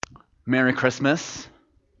Merry Christmas.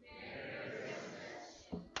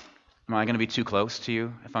 Am I going to be too close to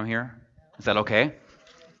you if I'm here? Is that okay?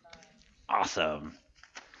 Awesome.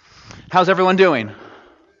 How's everyone doing?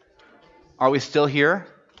 Are we still here?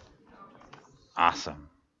 Awesome.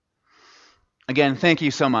 Again, thank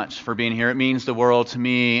you so much for being here. It means the world to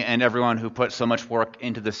me and everyone who put so much work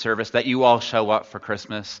into this service that you all show up for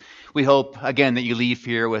Christmas. We hope, again, that you leave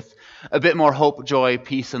here with a bit more hope, joy,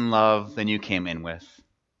 peace, and love than you came in with.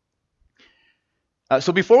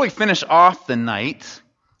 So before we finish off the night,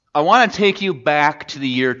 I want to take you back to the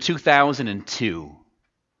year 2002.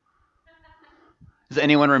 Does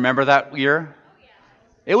anyone remember that year?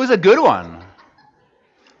 It was a good one.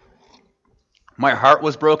 My heart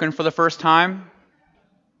was broken for the first time.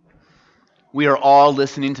 We are all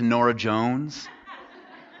listening to Norah Jones.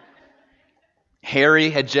 Harry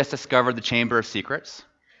had just discovered the Chamber of Secrets.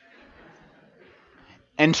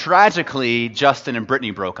 And tragically, Justin and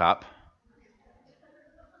Brittany broke up.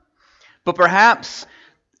 But perhaps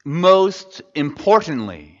most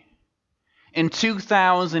importantly, in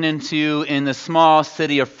 2002, in the small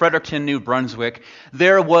city of Fredericton, New Brunswick,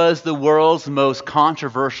 there was the world's most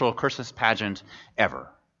controversial Christmas pageant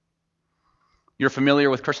ever. You're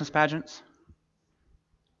familiar with Christmas pageants?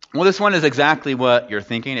 Well, this one is exactly what you're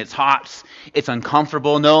thinking. It's hot, it's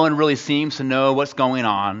uncomfortable, no one really seems to know what's going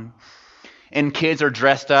on. And kids are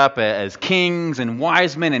dressed up as kings and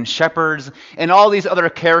wise men and shepherds and all these other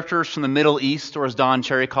characters from the Middle East, or as Don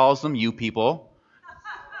Cherry calls them, you people.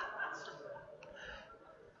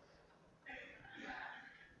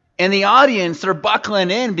 And the audience, they're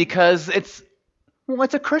buckling in because it's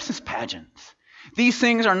a Christmas pageant. These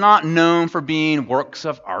things are not known for being works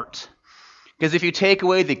of art. Because if you take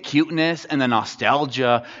away the cuteness and the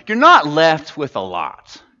nostalgia, you're not left with a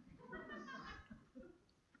lot.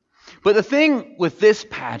 But the thing with this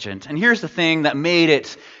pageant, and here's the thing that made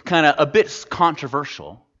it kind of a bit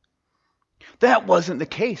controversial, that wasn't the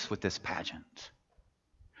case with this pageant.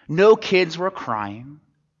 No kids were crying.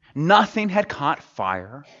 Nothing had caught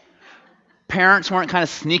fire. Parents weren't kind of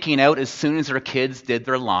sneaking out as soon as their kids did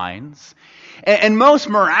their lines. And most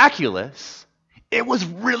miraculous, it was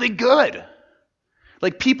really good.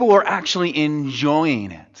 Like people were actually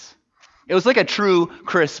enjoying it. It was like a true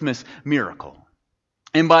Christmas miracle.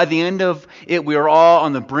 And by the end of it, we were all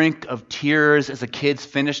on the brink of tears as the kids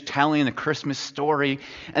finished telling the Christmas story.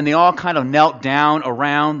 And they all kind of knelt down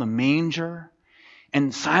around the manger.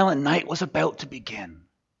 And Silent Night was about to begin.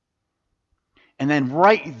 And then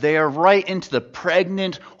right there, right into the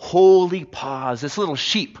pregnant, holy pause, this little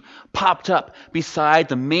sheep popped up beside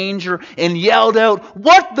the manger and yelled out,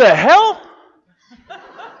 "What the hell?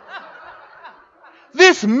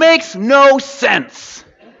 This makes no sense.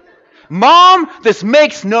 Mom, this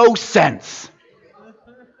makes no sense."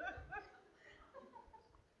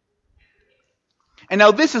 And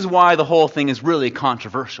now this is why the whole thing is really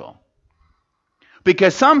controversial.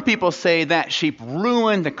 Because some people say that sheep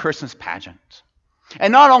ruined the Christmas pageant.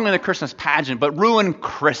 And not only the Christmas pageant, but ruined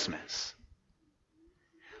Christmas.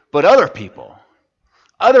 But other people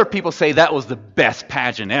say that was the best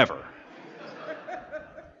pageant ever.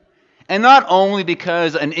 And not only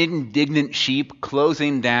because an indignant sheep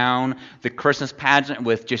closing down the Christmas pageant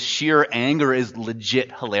with just sheer anger is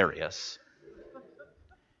legit hilarious.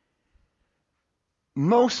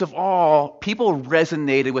 Most of all, people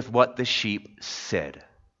resonated with what the sheep said.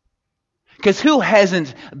 Because who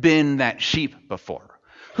hasn't been that sheep before?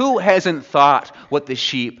 Who hasn't thought what the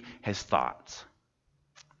sheep has thought?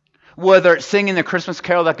 Whether it's singing the Christmas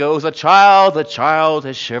carol that goes, a child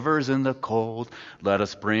has shivers in the cold. Let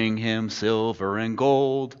us bring him silver and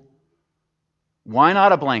gold." Why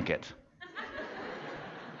not a blanket?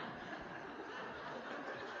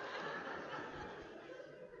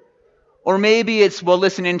 Or maybe it's,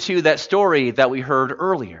 listening to that story that we heard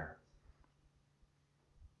earlier.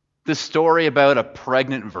 The story about a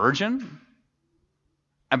pregnant virgin?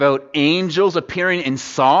 About angels appearing in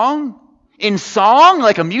song? In song,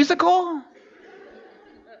 like a musical?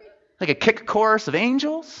 Like a kick chorus of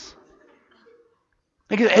angels?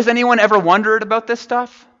 Has anyone ever wondered about this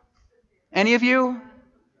stuff? Any of you?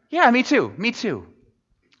 Yeah, me too.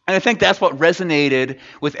 And I think that's what resonated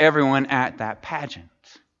with everyone at that pageant.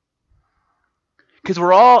 Because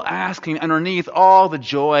we're all asking, underneath all the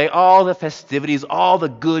joy, all the festivities, all the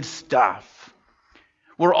good stuff,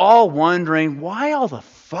 we're all wondering, why all the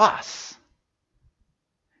fuss?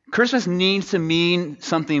 Christmas needs to mean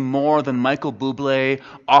something more than Michael Bublé,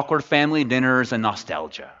 awkward family dinners, and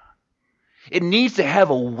nostalgia. It needs to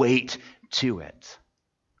have a weight to it.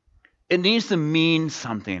 It needs to mean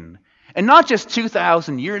something. And not just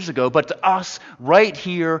 2,000 years ago, but to us right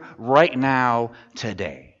here, right now,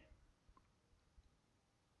 today.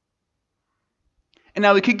 And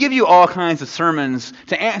now we could give you all kinds of sermons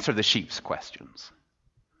to answer the sheep's questions.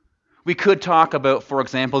 We could talk about, for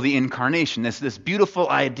example, the incarnation, this beautiful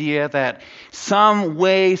idea that some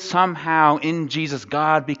way, somehow, in Jesus,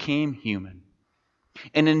 God became human.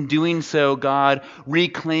 And in doing so, God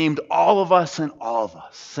reclaimed all of us and all of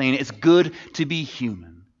us, saying it's good to be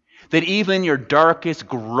human. That even your darkest,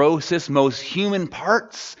 grossest, most human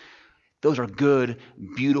parts, those are good,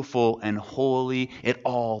 beautiful, and holy. It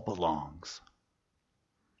all belongs.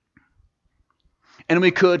 And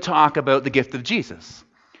we could talk about the gift of Jesus.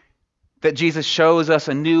 That Jesus shows us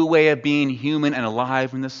a new way of being human and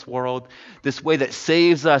alive in this world. This way that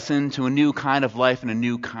saves us into a new kind of life and a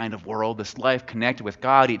new kind of world. This life connected with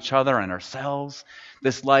God, each other, and ourselves.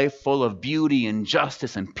 This life full of beauty and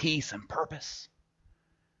justice and peace and purpose.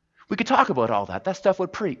 We could talk about all that. That stuff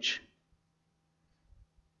would preach.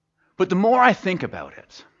 But the more I think about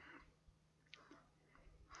it,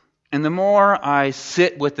 and the more I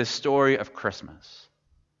sit with the story of Christmas,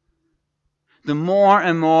 the more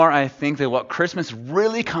and more I think that what Christmas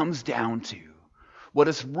really comes down to, what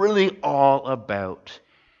it's really all about,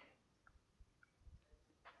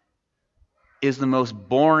 is the most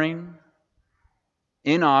boring,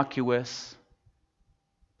 innocuous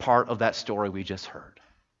part of that story we just heard.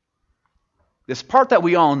 This part that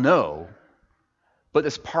we all know, but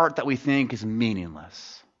this part that we think is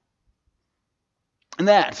meaningless. And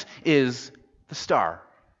that is the star.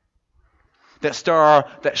 That star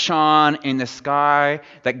that shone in the sky,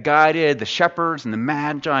 that guided the shepherds and the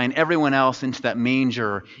magi and everyone else into that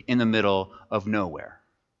manger in the middle of nowhere.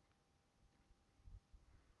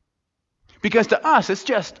 Because to us, it's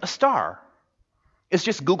just a star. It's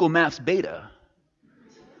just Google Maps beta.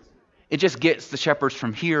 It just gets the shepherds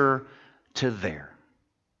from here to there.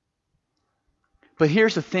 But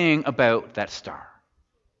here's the thing about that star.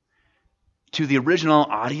 To the original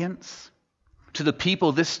audience, to the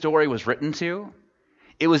people this story was written to,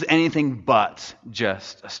 it was anything but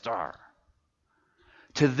just a star.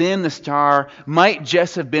 To them, the star might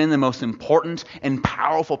just have been the most important and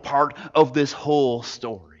powerful part of this whole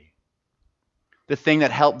story. The thing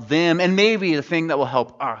that helped them, and maybe the thing that will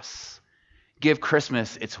help us, give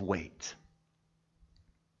Christmas its weight.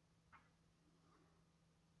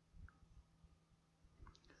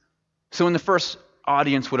 So when the first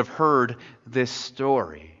audience would have heard this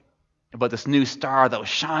story about this new star that was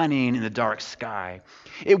shining in the dark sky,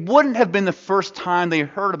 it wouldn't have been the first time they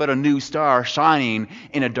heard about a new star shining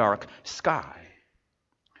in a dark sky.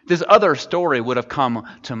 This other story would have come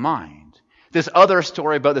to mind. This other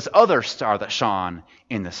story about this other star that shone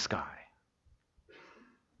in the sky.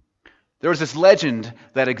 There was this legend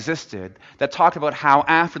that existed that talked about how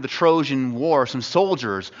after the Trojan War, some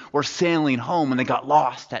soldiers were sailing home and they got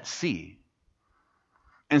lost at sea.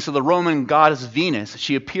 And so the Roman goddess Venus,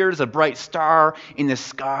 she appeared as a bright star in the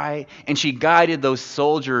sky, and she guided those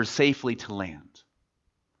soldiers safely to land.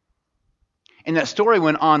 And that story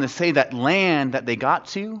went on to say that land that they got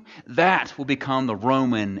to, that will become the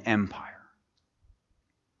Roman Empire.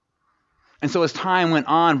 And so as time went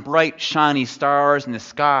on, bright, shiny stars in the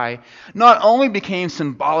sky not only became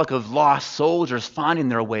symbolic of lost soldiers finding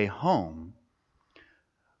their way home,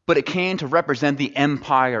 but it came to represent the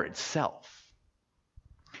empire itself.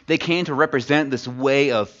 They came to represent this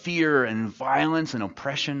way of fear and violence and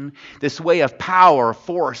oppression, this way of power,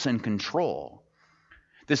 force, and control.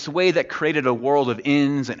 This way that created a world of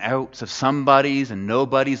ins and outs, of somebodies and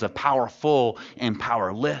nobodies, of powerful and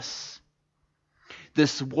powerless.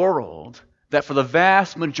 This world that for the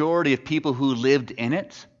vast majority of people who lived in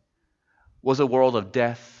it was a world of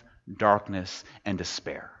death, darkness, and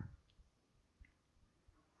despair.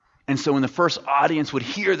 And so when the first audience would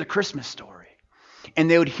hear the Christmas story, and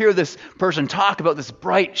they would hear this person talk about this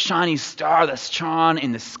bright, shiny star that shone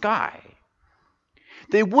in the sky,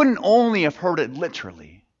 they wouldn't only have heard it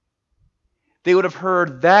literally. They would have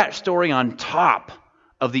heard that story on top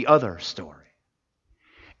of the other story.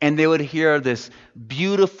 And they would hear this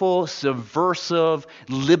beautiful, subversive,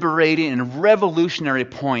 liberating, and revolutionary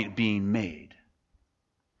point being made.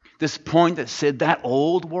 This point that said that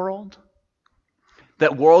old world,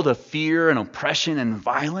 that world of fear and oppression and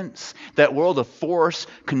violence, that world of force,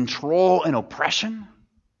 control, and oppression,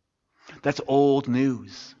 that's old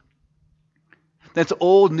news. That's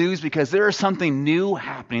old news because there is something new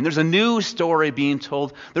happening. There's a new story being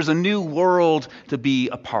told. There's a new world to be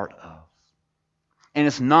a part of. And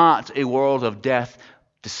it's not a world of death,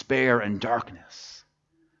 despair, and darkness,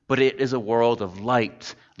 but it is a world of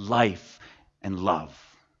light, life, and love.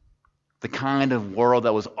 The kind of world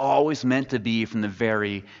that was always meant to be from the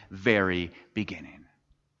very, very beginning.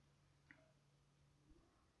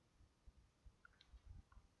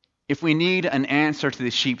 If we need an answer to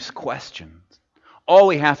the sheep's questions, all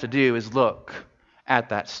we have to do is look at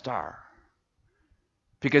that star.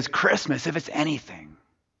 Because Christmas, if it's anything,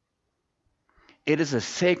 it is a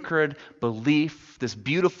sacred belief, this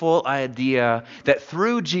beautiful idea that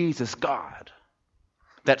through Jesus, God,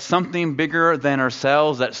 that something bigger than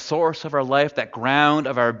ourselves, that source of our life, that ground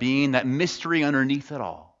of our being, that mystery underneath it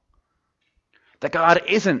all, that God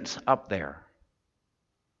isn't up there,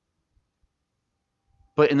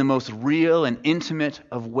 but in the most real and intimate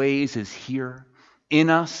of ways is here, in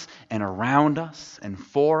us and around us and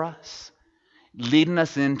for us, leading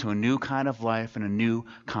us into a new kind of life and a new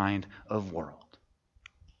kind of world.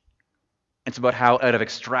 It's about how out of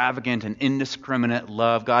extravagant and indiscriminate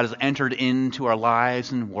love, God has entered into our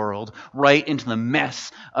lives and world, right into the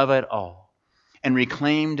mess of it all, and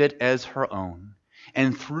reclaimed it as her own.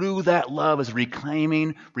 And through that love is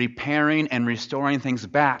reclaiming, repairing, and restoring things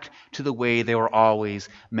back to the way they were always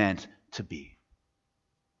meant to be.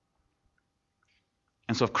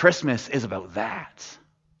 And so if Christmas is about that,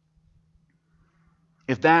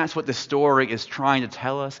 if that's what the story is trying to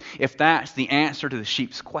tell us, if that's the answer to the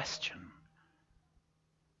sheep's question,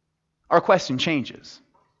 our question changes.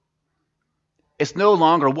 It's no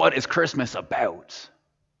longer what is Christmas about?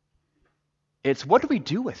 It's what do we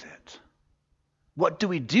do with it? What do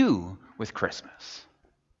we do with Christmas?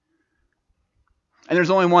 And there's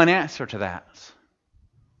only one answer to that.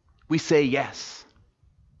 We say yes.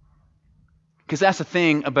 Because that's the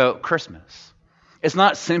thing about Christmas. It's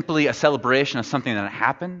not simply a celebration of something that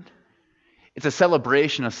happened. It's a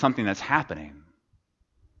celebration of something that's happening.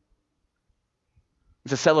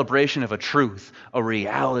 It's a celebration of a truth, a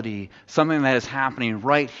reality, something that is happening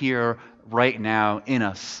right here, right now, in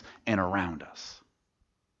us and around us.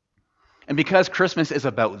 And because Christmas is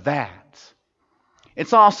about that,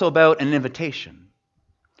 it's also about an invitation.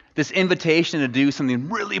 This invitation to do something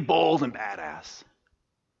really bold and badass,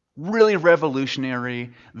 really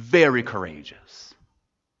revolutionary, very courageous.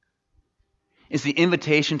 It's the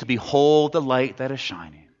invitation to behold the light that is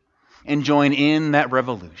shining and join in that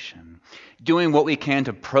revolution, doing what we can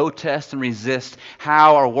to protest and resist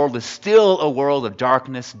how our world is still a world of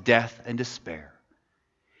darkness, death, and despair,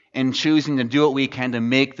 and choosing to do what we can to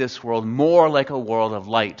make this world more like a world of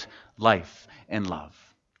light, life, and love.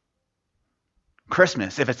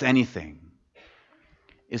 Christmas, if it's anything,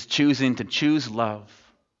 is choosing to choose love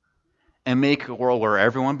and make a world where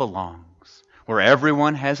everyone belongs, where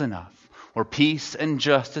everyone has enough, where peace and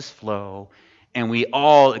justice flow, and we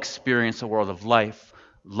all experience a world of life,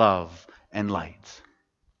 love, and light.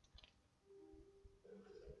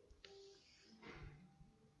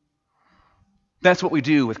 That's what we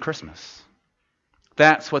do with Christmas.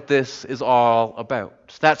 That's what this is all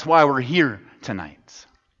about. That's why we're here tonight.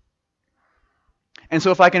 And so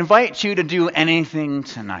if I can invite you to do anything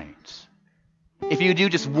tonight, if you do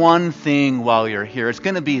just one thing while you're here, it's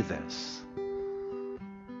going to be this.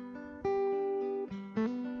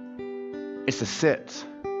 It's to sit,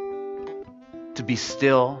 to be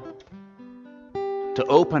still, to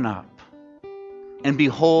open up, and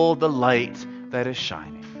behold the light that is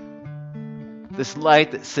shining. This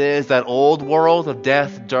light that says that old world of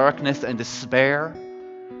death, darkness, and despair,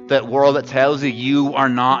 that world that tells you you are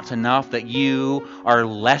not enough, that you are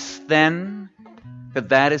less than,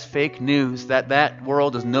 that is fake news, that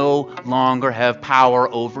world does no longer have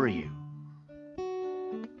power over you.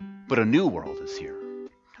 But a new world is here.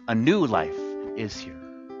 A new life is here.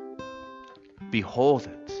 Behold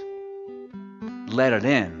it. Let it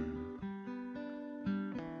in.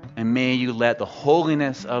 And may you let the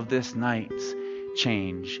holiness of this night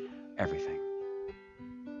change everything.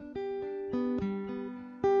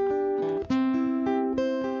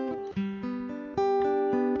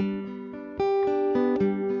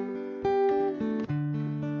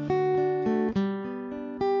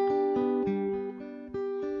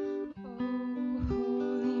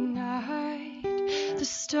 The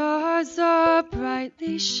stars are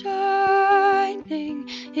brightly shining.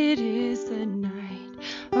 It is the night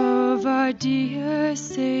of our dear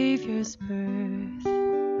Savior's birth.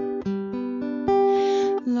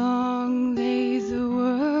 Long lay the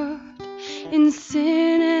world in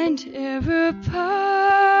sin and error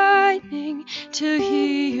pining, till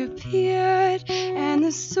He appeared and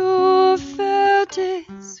the soul felt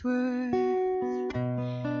its worth.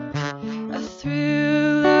 A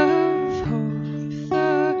thrill of hope,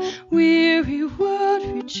 the weary world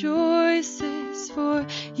rejoices, for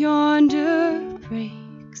yonder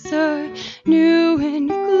breaks a new and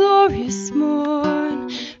glorious morn.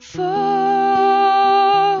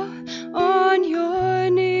 Fall on your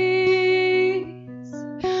knees,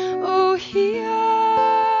 oh hear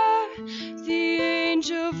the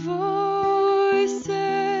angel voice.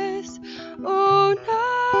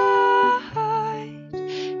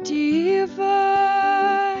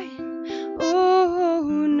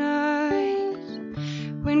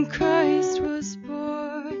 Christ was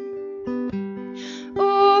born.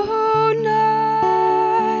 Oh,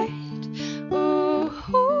 night, oh,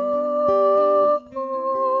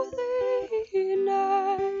 holy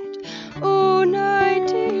night, oh, night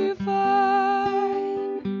divine,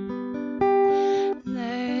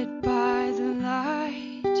 led by the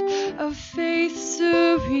light of faith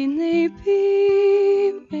serenely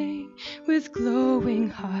beaming, with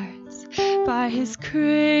glowing hearts by his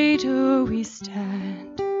cradle we stand.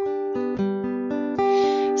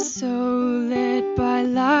 So led by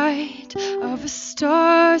light of a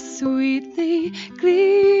star sweetly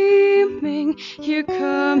gleaming, here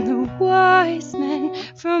come the wise men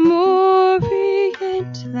from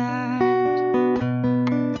Orient land.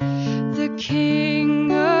 The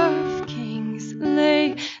King of Kings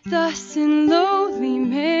lay thus in lowly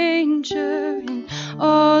manger, in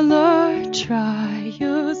all our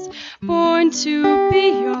trials born to be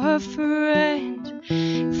your friend.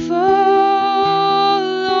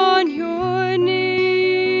 Fall on your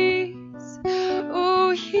knees,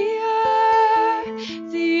 oh, hear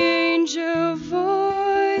the angel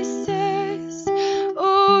voices,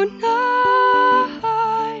 oh,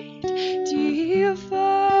 night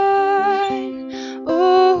divine,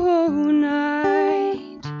 oh,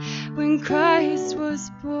 night when Christ was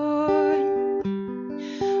born.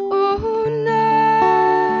 Oh,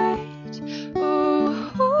 night, oh,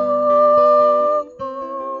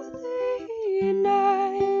 holy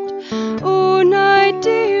night, oh, night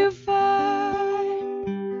divine.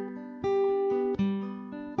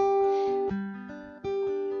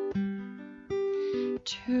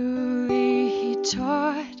 Truly he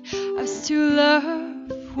taught us to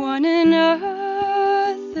love one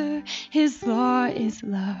another. His law is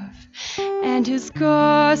love, and his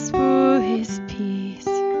gospel is peace.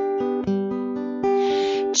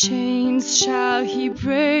 Chains shall he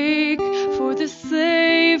break, for the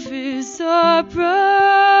slave is our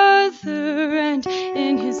brother, and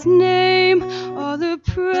in his name all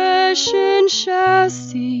oppression shall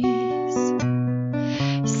cease.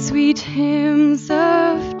 Sweet hymns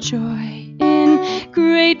of joy in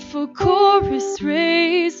grateful chorus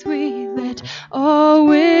raise we, let all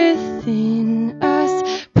within us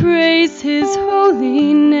praise his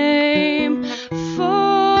holy name.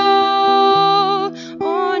 Fall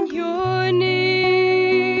on your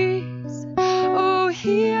knees, oh,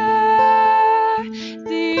 hear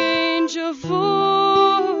the angel voices,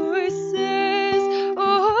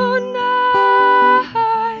 oh,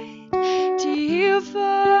 night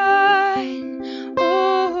divine,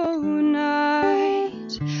 oh,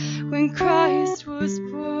 night when Christ was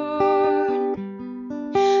born.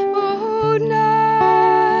 Oh,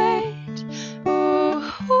 night, oh,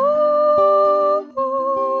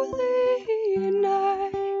 holy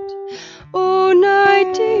night, oh,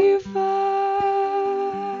 night divine.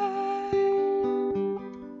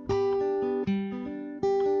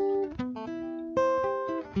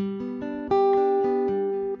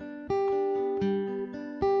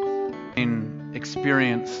 Having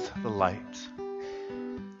experienced the light,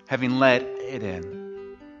 having let it in,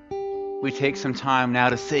 we take some time now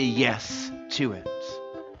to say yes to it,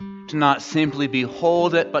 to not simply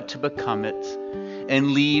behold it, but to become it,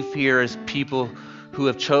 and leave here as people who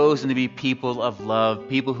have chosen to be people of love,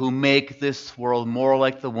 people who make this world more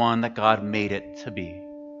like the one that God made it to be.